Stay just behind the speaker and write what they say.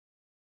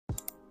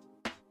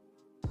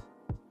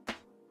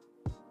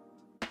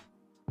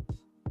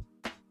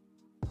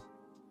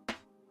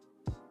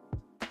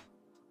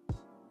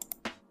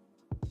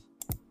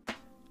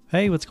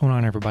Hey, what's going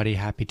on, everybody?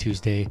 Happy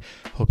Tuesday.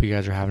 Hope you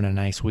guys are having a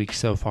nice week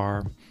so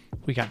far.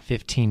 We got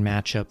 15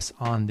 matchups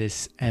on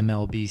this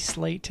MLB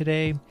slate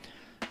today.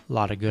 A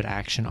lot of good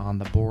action on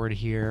the board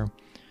here.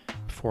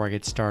 Before I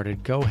get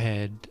started, go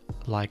ahead,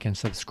 like and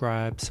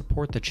subscribe.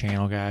 Support the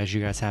channel, guys.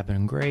 You guys have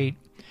been great.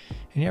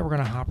 And yeah, we're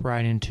going to hop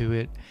right into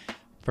it.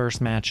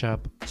 First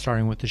matchup,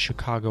 starting with the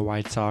Chicago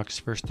White Sox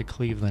versus the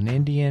Cleveland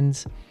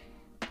Indians.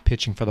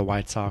 Pitching for the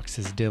White Sox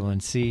is Dylan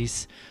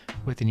Cease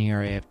with an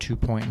ERA of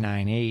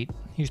 2.98.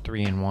 He's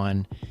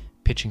 3-1.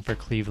 Pitching for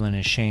Cleveland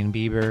is Shane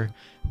Bieber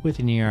with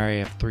an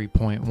ERA of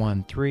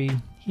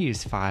 3.13. He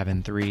is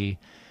 5-3.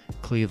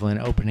 Cleveland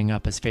opening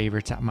up as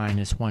favorites at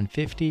minus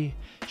 150.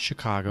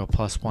 Chicago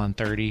plus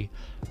 130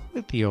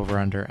 with the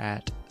over-under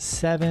at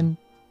 7.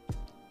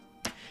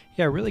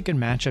 Yeah, really good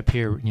matchup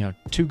here. You know,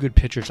 two good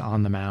pitchers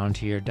on the mound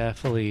here.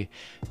 Definitely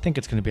think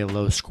it's going to be a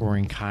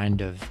low-scoring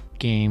kind of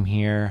game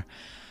here.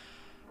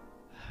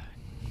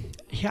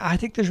 Yeah, I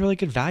think there's really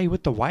good value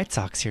with the White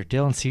Sox here.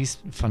 Dylan Cease,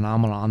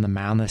 phenomenal on the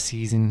mound this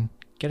season.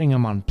 Getting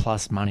him on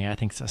plus money, I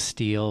think, is a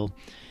steal.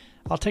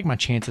 I'll take my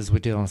chances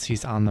with Dylan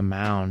Cease on the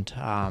mound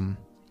and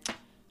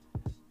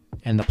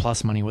the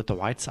plus money with the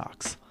White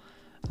Sox.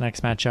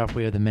 Next matchup,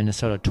 we have the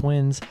Minnesota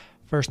Twins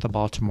versus the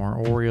Baltimore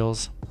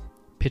Orioles.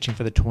 Pitching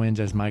for the Twins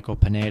is Michael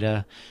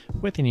Pineda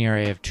with an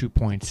ERA of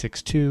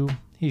 2.62.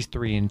 He's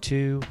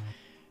 3-2.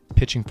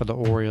 Pitching for the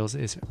Orioles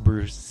is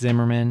Bruce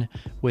Zimmerman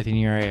with an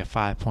ERA of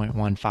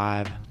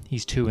 5.15.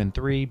 He's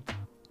 2-3.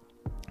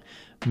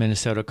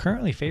 Minnesota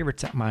currently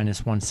favorites at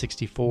minus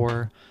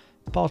 164.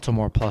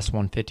 Baltimore plus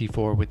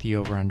 154 with the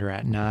over-under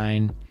at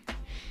 9.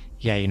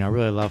 Yeah, I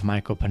really love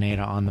Michael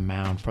Pineda on the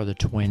mound for the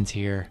Twins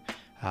here.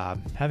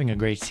 Having a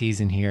great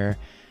season here.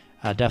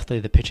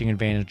 Definitely the pitching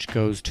advantage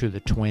goes to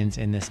the Twins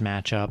in this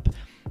matchup.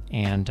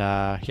 And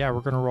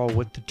we're going to roll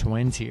with the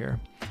Twins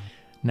here.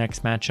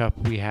 Next matchup,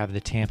 we have the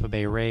Tampa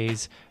Bay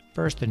Rays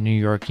versus the New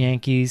York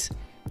Yankees.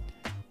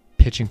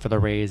 Pitching for the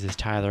Rays is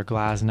Tyler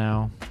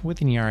Glasnow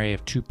with an ERA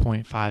of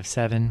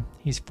 2.57.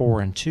 He's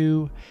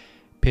 4-2.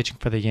 Pitching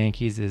for the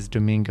Yankees is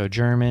Domingo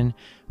German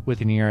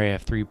with an ERA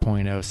of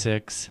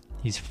 3.06.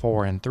 He's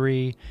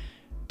 4-3.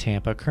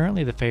 Tampa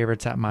currently the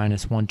favorites at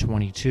minus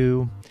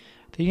 122.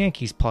 The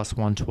Yankees plus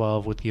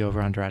 112 with the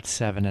over-under at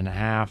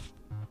 7.5.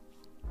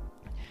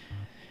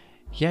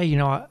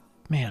 Yeah,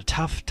 man,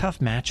 tough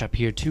matchup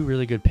here. Two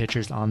really good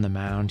pitchers on the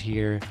mound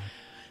here.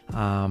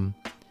 I'm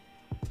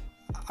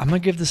going to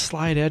give the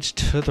slight edge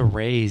to the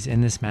Rays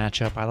in this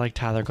matchup. I like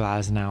Tyler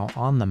Glasnow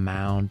on the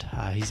mound.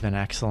 He's been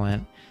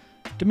excellent.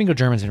 Domingo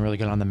German's been really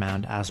good on the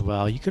mound as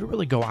well. You could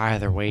really go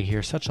either way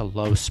here. Such a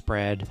low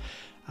spread.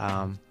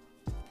 I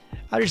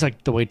just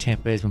like the way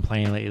Tampa Bay's been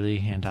playing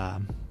lately. And,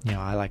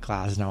 I like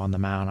Glasnow on the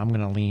mound. I'm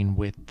going to lean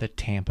with the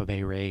Tampa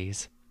Bay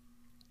Rays.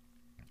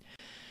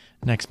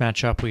 Next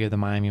matchup, we have the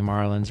Miami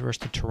Marlins versus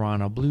the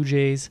Toronto Blue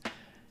Jays.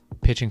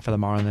 Pitching for the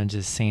Marlins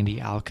is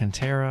Sandy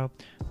Alcantara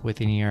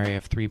with an ERA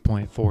of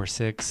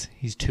 3.46.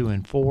 He's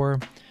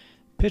 2-4.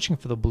 Pitching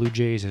for the Blue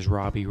Jays is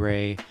Robbie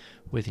Ray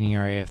with an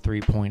ERA of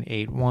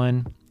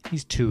 3.81.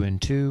 He's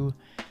 2-2.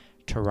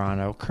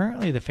 Toronto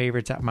currently the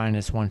favorites at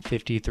minus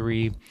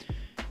 153.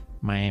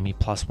 Miami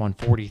plus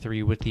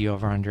 143 with the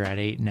over-under at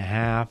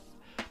 8.5.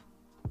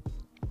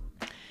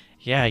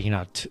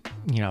 Yeah,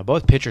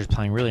 both pitchers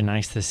playing really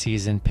nice this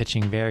season,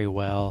 pitching very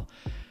well.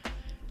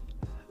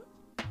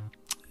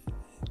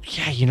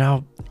 Yeah,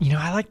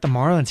 I like the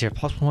Marlins here,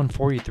 plus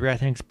 143. I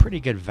think it's pretty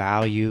good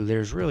value.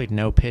 There's really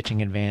no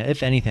pitching advantage.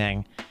 If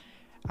anything,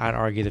 I'd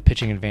argue the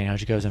pitching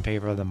advantage goes in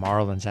favor of the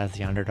Marlins as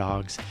the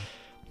underdogs.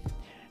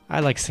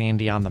 I like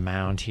Sandy on the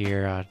mound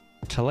here.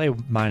 To lay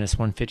minus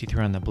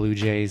 153 on the Blue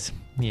Jays,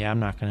 I'm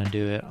not going to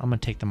do it. I'm going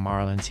to take the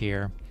Marlins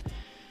here.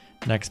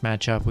 Next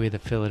matchup, we have the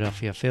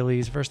Philadelphia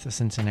Phillies versus the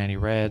Cincinnati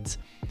Reds.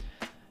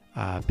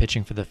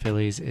 Pitching for the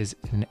Phillies is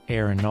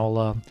Aaron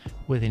Nola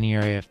with an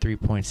ERA of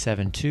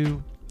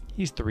 3.72.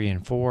 He's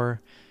 3-4.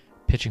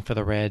 Pitching for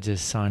the Reds is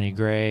Sonny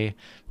Gray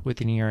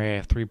with an ERA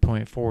of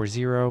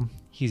 3.40.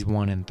 He's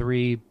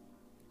 1-3.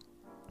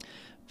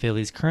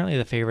 Phillies currently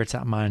the favorites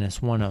at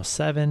minus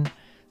 107.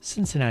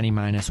 Cincinnati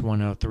minus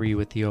 103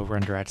 with the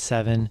over-under at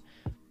 7.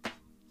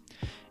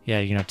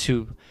 Yeah,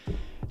 two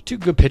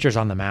good pitchers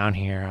on the mound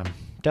here.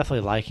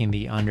 Definitely liking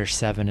the under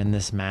 7 in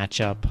this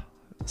matchup.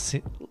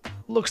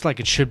 Looks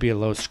like it should be a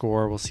low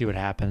score. We'll see what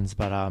happens,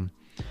 but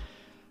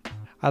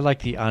I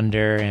like the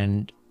under,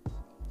 and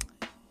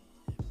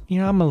I'm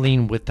gonna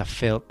lean with the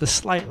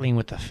slight lean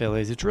with the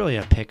Phillies. It's really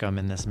a pick 'em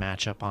in this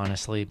matchup,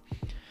 honestly,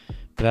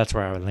 but that's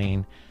where I would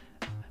lean.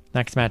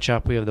 Next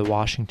matchup, we have the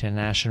Washington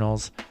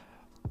Nationals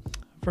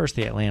versus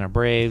the Atlanta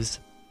Braves.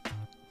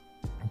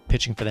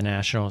 Pitching for the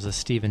Nationals is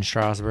Steven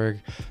Strasburg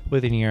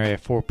with an ERA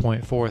of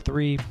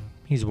 4.43.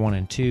 He's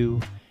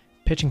 1-2.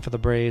 Pitching for the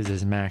Braves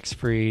is Max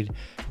Fried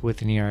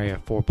with an ERA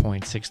of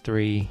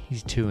 4.63.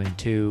 He's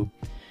 2-2.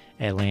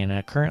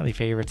 Atlanta currently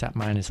favorites at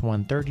minus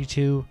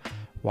 132.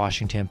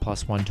 Washington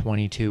plus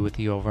 122 with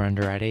the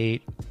over-under at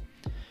 8.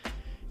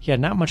 Yeah,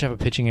 not much of a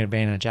pitching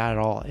advantage at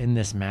all in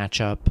this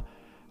matchup.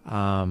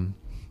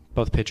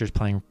 Both pitchers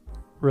playing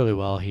really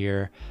well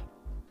here.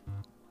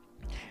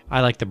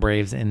 I like the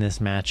Braves in this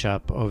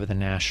matchup over the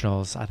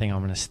Nationals. I think I'm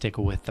going to stick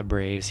with the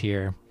Braves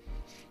here.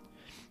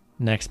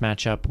 Next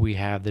matchup, we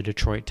have the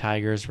Detroit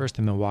Tigers versus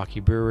the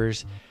Milwaukee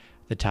Brewers.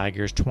 The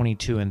Tigers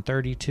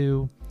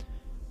 22-32.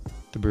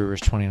 The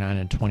Brewers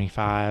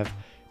 29-25.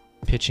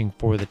 Pitching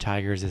for the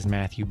Tigers is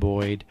Matthew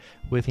Boyd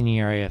with an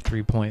ERA of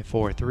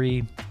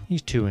 3.43.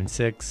 He's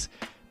 2-6.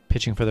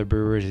 Pitching for the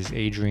Brewers is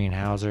Adrian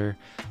Hauser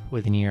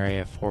with an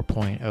ERA of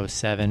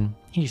 4.07.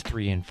 He's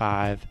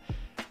 3-5.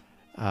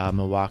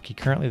 Milwaukee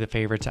currently the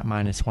favorites at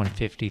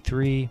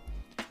 -153.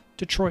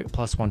 Detroit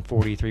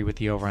 +143 with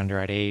the over/under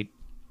at 8.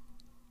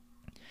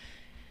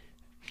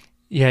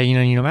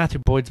 Yeah, Matthew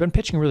Boyd's been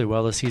pitching really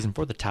well this season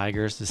for the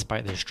Tigers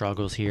despite their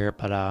struggles here,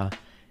 but I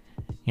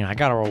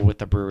got to roll with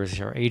the Brewers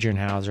here. Adrian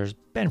Hauser's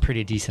been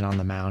pretty decent on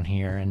the mound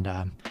here, and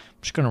I'm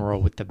just going to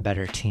roll with the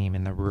better team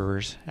in the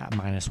Brewers at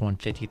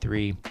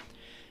 -153.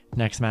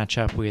 Next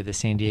matchup, we have the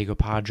San Diego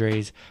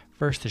Padres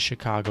versus the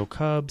Chicago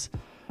Cubs.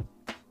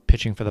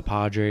 Pitching for the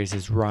Padres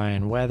is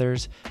Ryan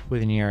Weathers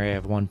with an ERA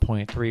of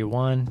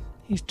 1.31.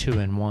 He's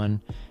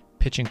 2-1.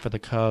 Pitching for the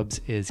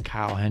Cubs is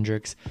Kyle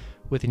Hendricks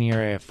with an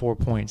ERA of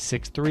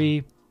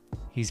 4.63.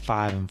 He's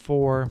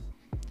 5-4.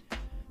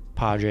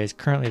 Padres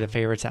currently the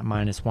favorites at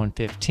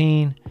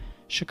 -115.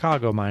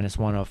 Chicago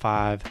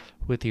 -105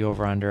 with the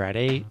over/under at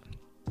 8.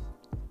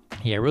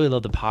 Yeah, I really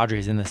love the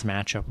Padres in this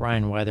matchup.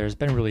 Ryan Weathers has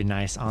been really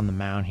nice on the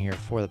mound here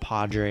for the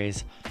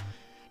Padres.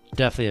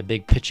 Definitely a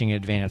big pitching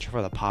advantage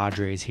for the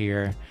Padres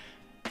here.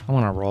 I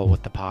want to roll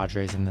with the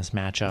Padres in this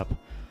matchup.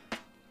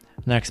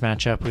 Next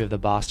matchup, we have the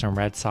Boston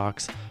Red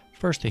Sox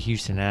versus the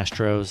Houston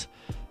Astros.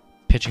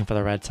 Pitching for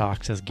the Red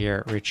Sox is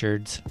Garrett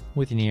Richards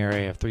with an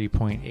ERA of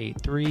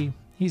 3.83.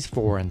 He's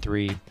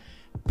 4-3.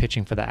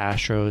 Pitching for the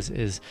Astros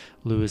is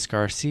Luis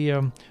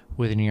Garcia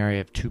with an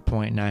ERA of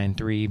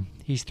 2.93.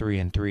 He's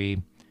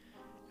 3-3.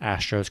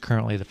 Astros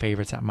currently the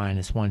favorites at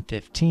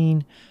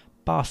 -115.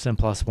 Boston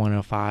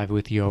 +105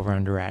 with the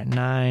over/under at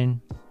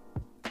 9.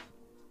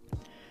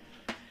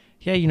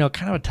 Yeah,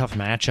 kind of a tough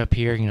matchup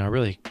here.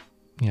 Really,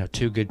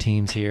 two good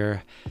teams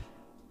here.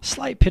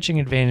 Slight pitching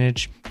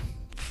advantage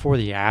for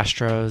the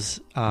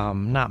Astros.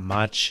 Not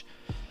much.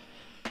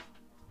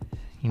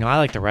 I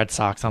like the Red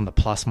Sox on the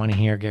plus money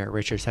here. Garrett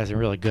Richards has been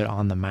really good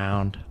on the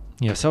mound.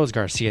 So is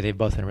Garcia. They've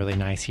both been really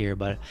nice here,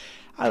 but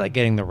I like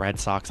getting the Red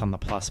Sox on the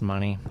plus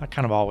money. I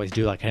kind of always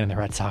do like hitting the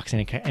Red Sox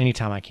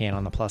anytime I can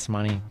on the plus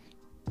money.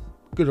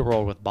 Good to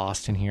roll with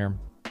Boston here.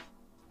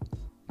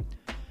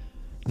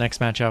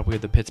 Next matchup, we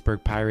have the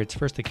Pittsburgh Pirates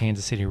versus the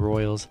Kansas City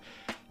Royals.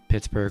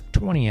 Pittsburgh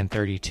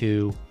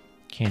 20-32.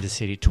 Kansas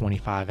City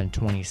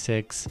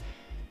 25-26.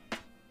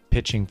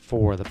 Pitching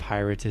for the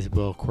Pirates is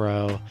Will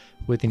Crowe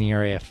with an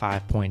ERA of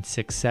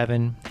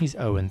 5.67. He's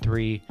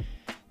 0-3.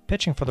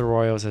 Pitching for the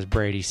Royals is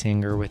Brady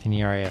Singer with an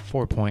ERA of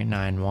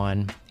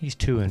 4.91. He's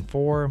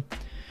 2-4.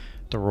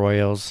 The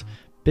Royals,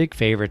 big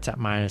favorites at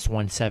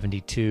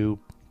 -172.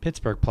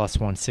 Pittsburgh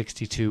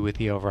 +162 with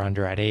the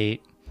over/under at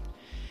 8.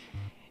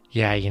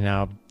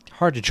 Yeah,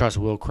 hard to trust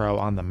Will Crowe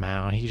on the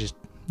mound. He just,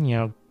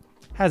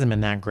 hasn't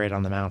been that great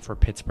on the mound for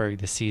Pittsburgh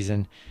this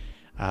season.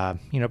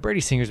 Brady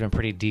Singer's been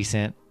pretty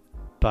decent,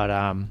 but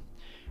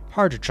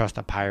hard to trust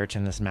the Pirates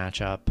in this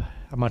matchup.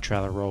 I'd much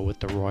rather roll with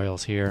the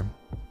Royals here.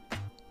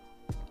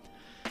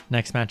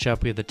 Next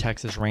matchup, we have the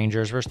Texas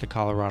Rangers versus the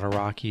Colorado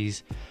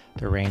Rockies.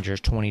 The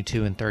Rangers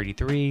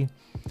 22-33.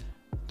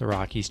 The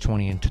Rockies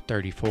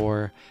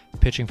 20-34.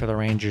 Pitching for the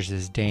Rangers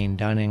is Dane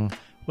Dunning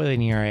with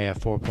an ERA of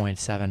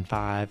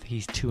 4.75.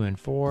 He's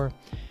 2-4.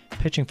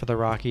 Pitching for the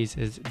Rockies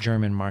is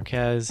German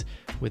Marquez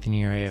with an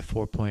ERA of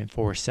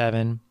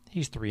 4.47.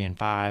 He's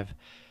 3-5.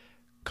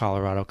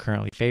 Colorado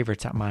currently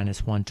favorites at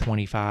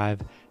 -125.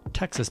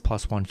 Texas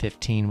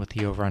 +115 with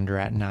the over/under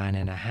at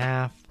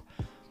 9.5.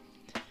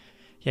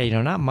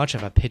 Yeah, not much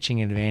of a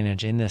pitching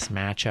advantage in this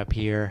matchup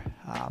here.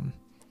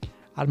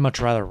 I'd much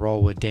rather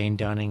roll with Dane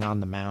Dunning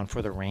on the mound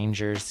for the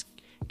Rangers.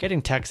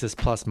 Getting Texas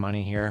plus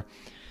money here,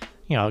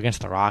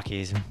 against the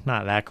Rockies,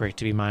 not that great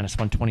to be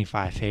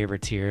 -125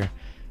 favorites here.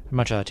 I'd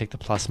much rather take the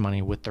plus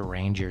money with the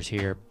Rangers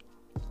here.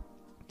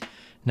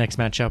 Next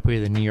matchup, we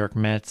have the New York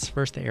Mets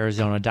versus the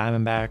Arizona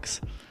Diamondbacks.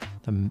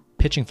 The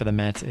pitching for the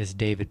Mets is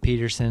David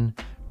Peterson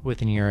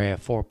with an ERA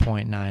of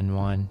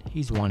 4.91.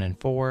 He's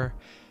 1-4.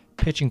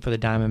 Pitching for the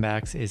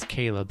Diamondbacks is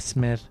Caleb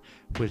Smith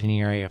with an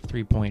ERA of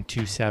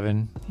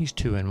 3.27. He's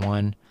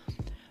 2-1.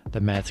 The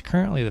Mets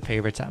currently the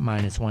favorites at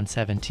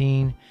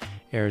 -117.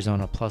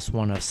 Arizona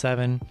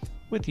 +107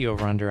 with the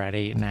over/under at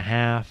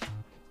 8.5.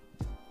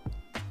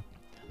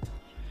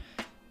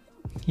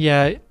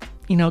 Yeah,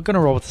 gonna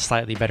roll with a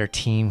slightly better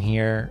team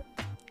here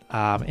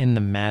in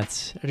the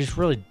Mets. It's just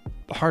really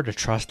hard to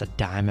trust the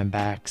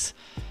Diamondbacks.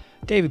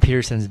 David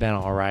Peterson's been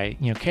all right.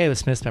 Caleb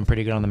Smith's been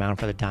pretty good on the mound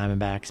for the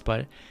Diamondbacks,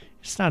 but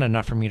it's not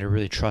enough for me to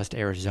really trust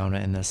Arizona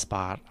in this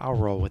spot. I'll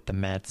roll with the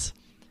Mets.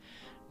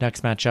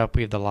 Next matchup,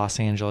 we have the Los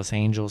Angeles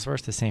Angels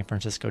versus the San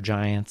Francisco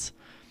Giants.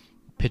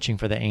 Pitching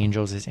for the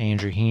Angels is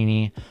Andrew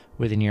Heaney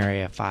with an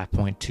ERA of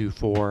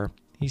 5.24.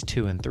 He's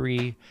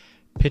 2-3.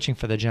 Pitching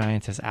for the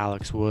Giants is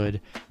Alex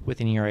Wood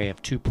with an ERA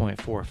of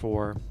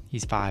 2.44.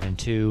 He's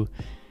 5-2.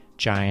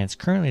 Giants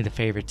currently the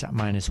favorites at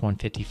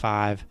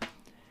 -155.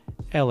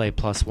 LA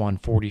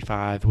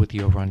 +145 with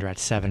the over-under at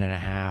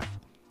 7.5.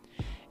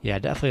 Yeah,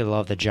 definitely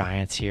love the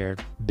Giants here.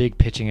 Big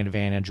pitching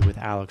advantage with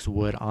Alex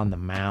Wood on the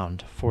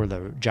mound for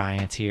the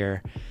Giants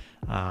here.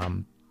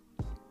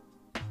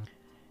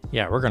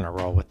 Yeah, we're going to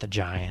roll with the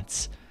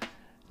Giants.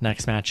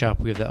 Next matchup,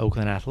 we have the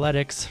Oakland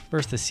Athletics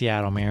versus the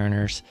Seattle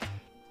Mariners.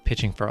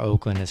 Pitching for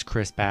Oakland is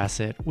Chris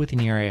Bassett with an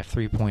ERA of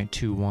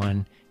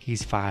 3.21.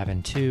 He's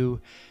 5-2.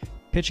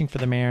 Pitching for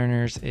the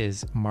Mariners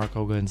is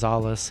Marco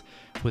Gonzalez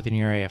with an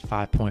ERA of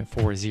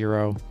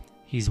 5.40.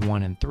 He's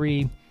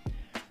 1-3.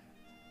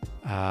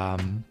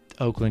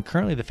 Oakland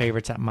currently the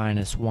favorites at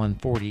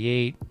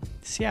 -148.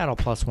 Seattle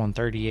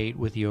 +138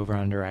 with the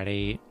over-under at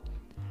 8.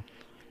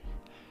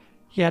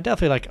 Yeah,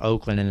 definitely like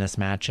Oakland in this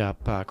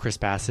matchup. Chris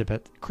Bassett,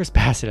 but Chris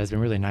Bassett has been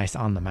really nice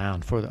on the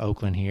mound for the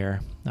Oakland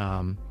here.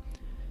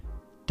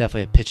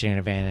 Definitely a pitching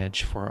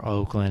advantage for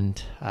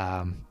Oakland.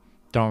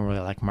 Don't really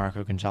like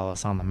Marco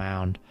Gonzalez on the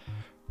mound.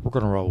 We're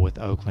going to roll with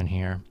Oakland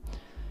here.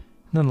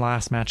 And then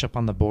last matchup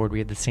on the board, we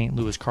had the St.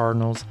 Louis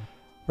Cardinals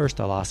versus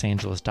the Los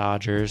Angeles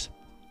Dodgers.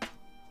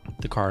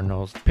 The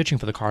Cardinals, pitching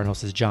for the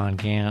Cardinals is John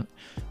Gant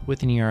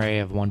with an ERA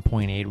of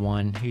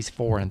 1.81. He's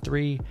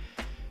 4-3.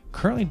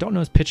 Currently don't know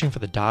his pitching for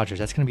the Dodgers.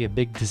 That's going to be a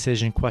big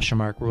decision, question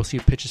mark. We'll see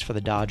who pitches for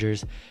the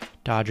Dodgers.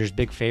 Dodgers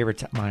big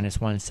favorites at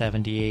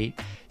 -178.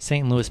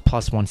 St. Louis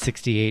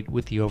 +168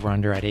 with the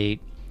over-under at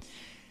 8.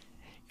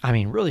 I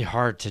mean, really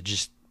hard to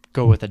just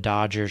go with the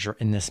Dodgers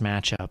in this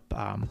matchup.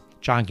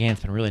 John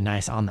Gant's been really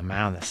nice on the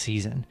mound this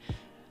season.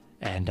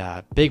 And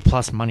big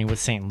plus money with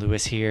St.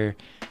 Louis here.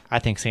 I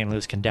think St.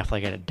 Louis can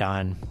definitely get it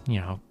done.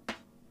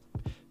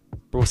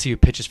 We'll see who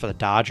pitches for the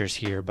Dodgers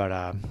here,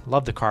 but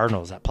love the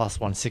Cardinals at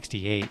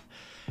 +168.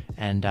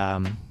 And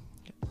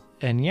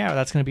yeah,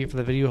 that's going to be it for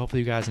the video.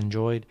 Hopefully you guys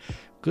enjoyed.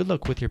 Good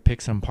luck with your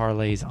picks and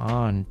parlays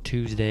on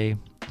Tuesday.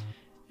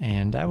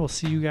 And I will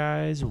see you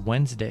guys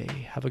Wednesday.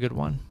 Have a good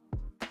one.